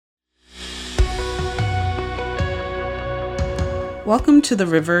Welcome to the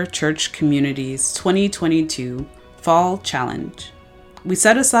River Church Community's 2022 Fall Challenge. We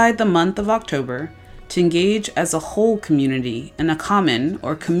set aside the month of October to engage as a whole community in a common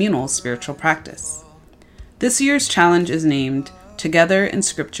or communal spiritual practice. This year's challenge is named Together in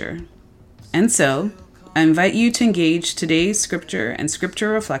Scripture. And so, I invite you to engage today's scripture and scripture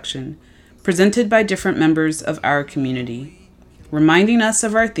reflection presented by different members of our community, reminding us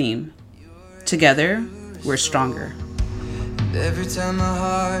of our theme, Together, We're Stronger. Every time my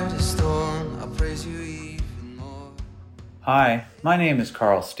heart is torn, I'll praise you even more. Hi, my name is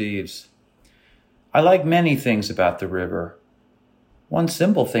Carl Steves. I like many things about the river. One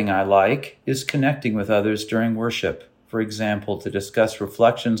simple thing I like is connecting with others during worship, for example, to discuss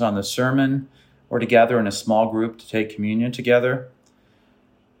reflections on the sermon or to gather in a small group to take communion together.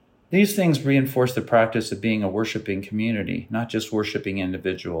 These things reinforce the practice of being a worshiping community, not just worshiping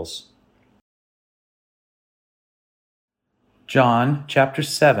individuals. John chapter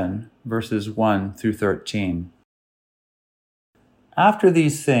 7, verses 1 through 13. After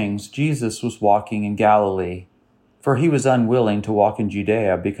these things, Jesus was walking in Galilee, for he was unwilling to walk in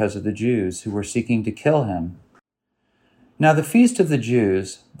Judea because of the Jews who were seeking to kill him. Now the feast of the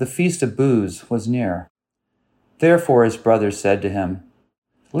Jews, the feast of booths, was near. Therefore his brothers said to him,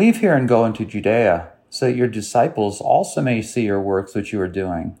 "Leave here and go into Judea, so that your disciples also may see your works which you are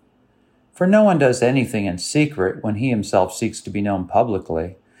doing. For no one does anything in secret when he himself seeks to be known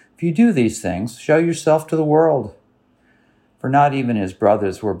publicly. If you do these things, show yourself to the world." For not even his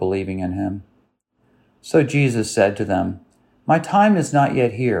brothers were believing in him. So Jesus said to them, "My time is not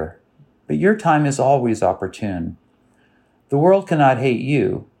yet here, but your time is always opportune. The world cannot hate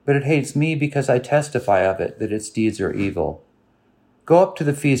you, but it hates me because I testify of it that its deeds are evil. Go up to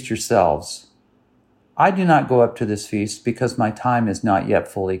the feast yourselves. I do not go up to this feast because my time is not yet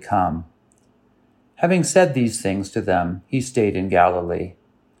fully come." Having said these things to them, he stayed in Galilee.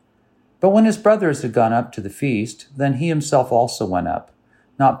 But when his brothers had gone up to the feast, then he himself also went up,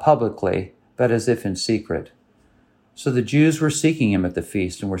 not publicly, but as if in secret. So the Jews were seeking him at the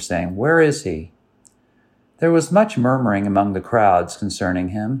feast and were saying, "Where is he?" There was much murmuring among the crowds concerning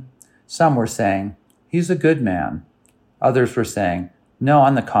him. Some were saying, "He's a good man." Others were saying, "No,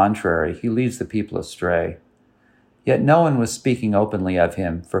 on the contrary, he leads the people astray." Yet no one was speaking openly of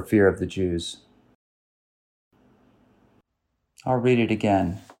him for fear of the Jews. I'll read it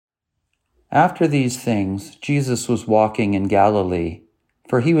again. After these things, Jesus was walking in Galilee,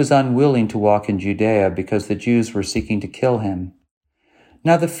 for he was unwilling to walk in Judea because the Jews were seeking to kill him.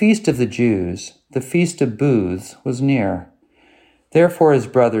 Now the feast of the Jews, the feast of booths, was near. Therefore his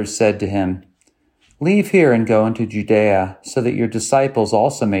brothers said to him, "Leave here and go into Judea, so that your disciples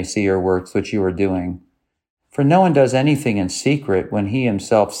also may see your works which you are doing. For no one does anything in secret when he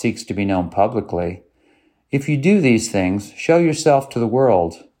himself seeks to be known publicly. If you do these things, show yourself to the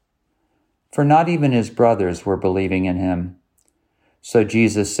world." For not even his brothers were believing in him. So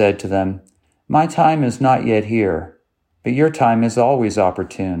Jesus said to them, "My time is not yet here, but your time is always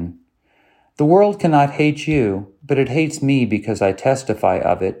opportune. The world cannot hate you, but it hates me because I testify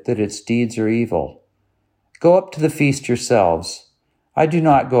of it that its deeds are evil. Go up to the feast yourselves. I do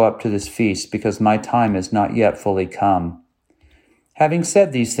not go up to this feast because my time is not yet fully come." Having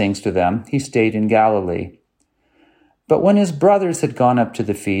said these things to them, he stayed in Galilee. But when his brothers had gone up to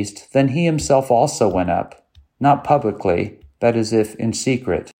the feast, then he himself also went up, not publicly, but as if in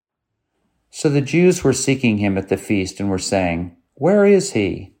secret. So the Jews were seeking him at the feast and were saying, "Where is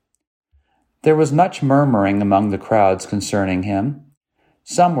he?" There was much murmuring among the crowds concerning him.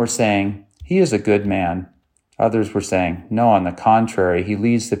 Some were saying, "He is a good man." Others were saying, "No, on the contrary, he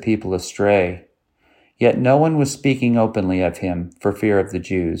leads the people astray." Yet no one was speaking openly of him for fear of the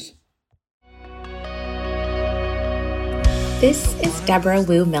Jews. This is Deborah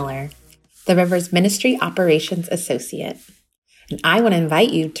Wu Miller, the River's Ministry Operations Associate, and I want to invite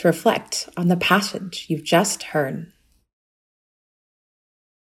you to reflect on the passage you've just heard.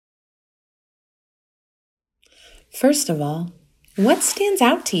 First of all, what stands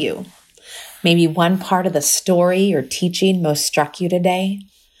out to you? Maybe one part of the story or teaching most struck you today.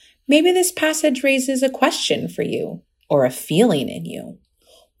 Maybe this passage raises a question for you or a feeling in you.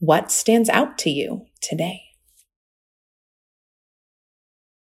 What stands out to you today?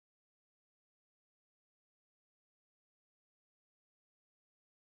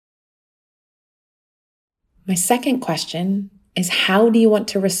 My second question is, how do you want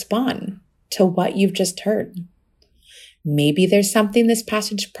to respond to what you've just heard? Maybe there's something this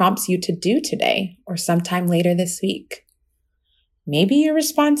passage prompts you to do today or sometime later this week. Maybe your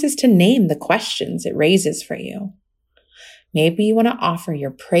response is to name the questions it raises for you. Maybe you want to offer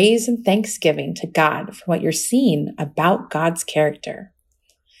your praise and thanksgiving to God for what you're seeing about God's character.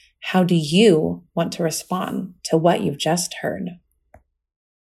 How do you want to respond to what you've just heard?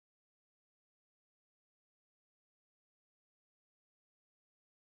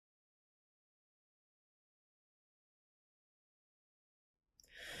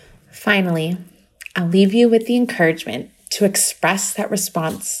 Finally, I'll leave you with the encouragement to express that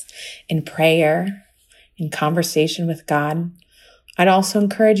response in prayer, in conversation with God. I'd also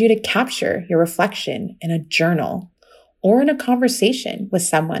encourage you to capture your reflection in a journal or in a conversation with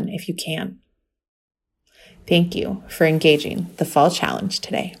someone if you can. Thank you for engaging the Fall Challenge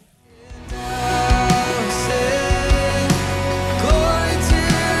today.